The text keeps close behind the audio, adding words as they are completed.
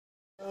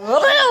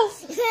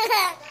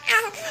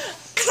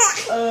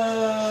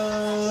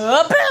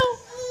Boo!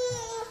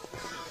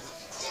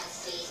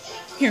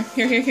 Here.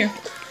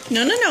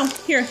 No.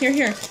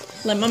 Here.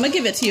 Let Mama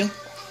give it to you.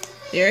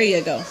 There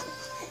you go.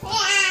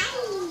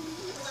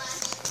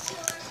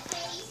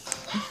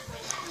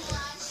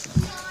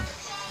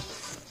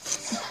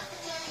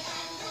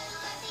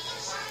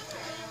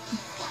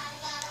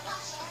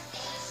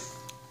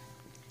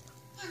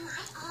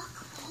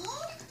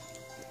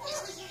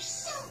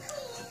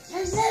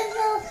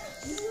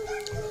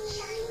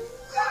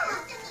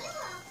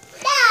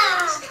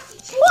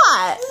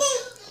 What?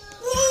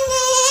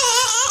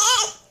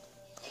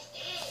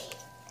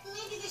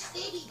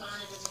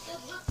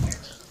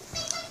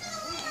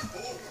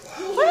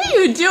 What are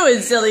you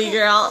doing, silly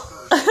girl?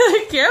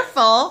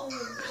 Careful.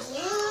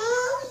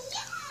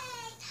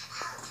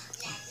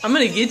 I'm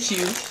gonna get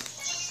you.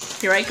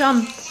 Here I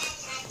come.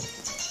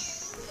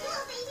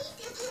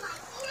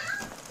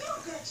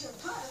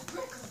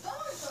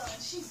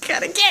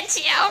 Gotta get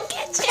you.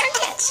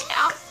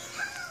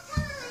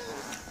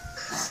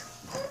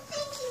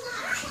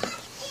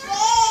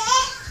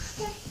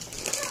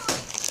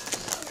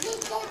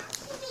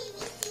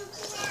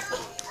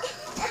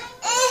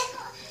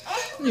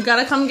 You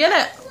gotta come get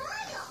it.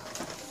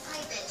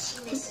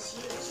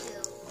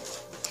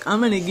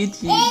 I'm gonna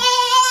get you.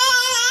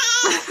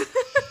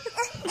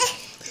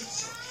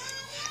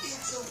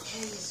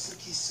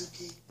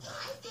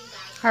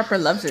 Harper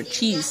loves her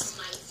cheese.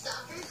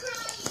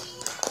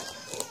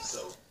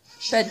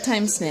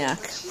 Bedtime snack.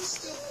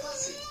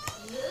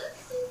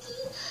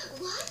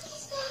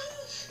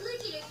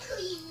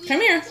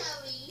 Come here.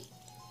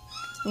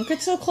 Don't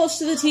get so close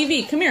to the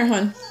TV. Come here,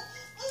 hon.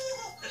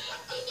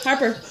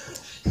 Harper.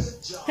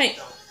 Hey,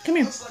 come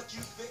here.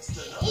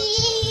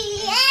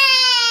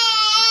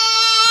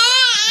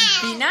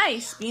 Be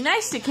nice. Be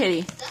nice to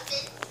Kitty.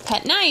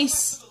 Pet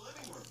nice.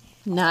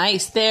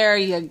 Nice. There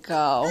you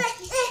go.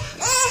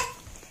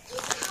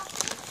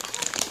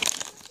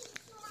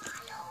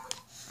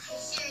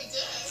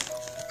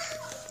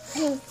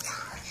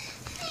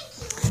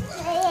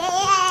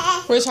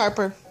 Where's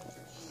Harper?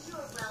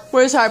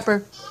 Where's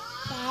Harper?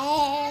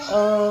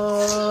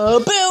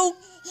 Boo! Boo!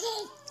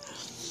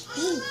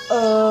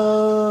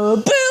 Boo!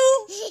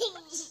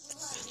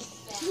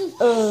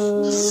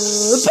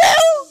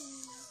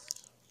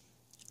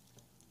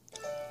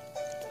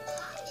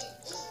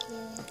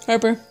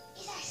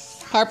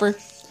 Harper.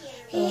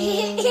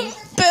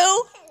 Boo!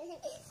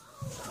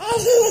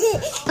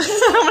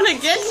 I'm gonna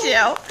get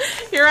you.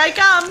 Here I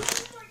come.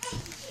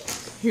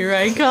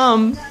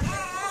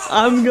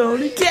 I'm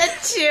gonna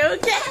get you.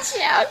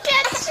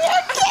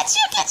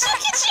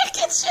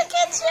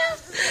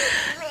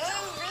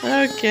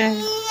 Okay.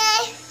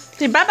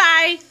 Say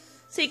bye-bye.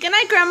 Say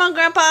goodnight, Grandma and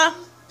Grandpa.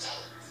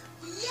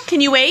 Can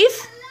you wave?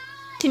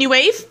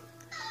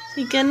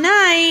 Say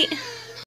goodnight.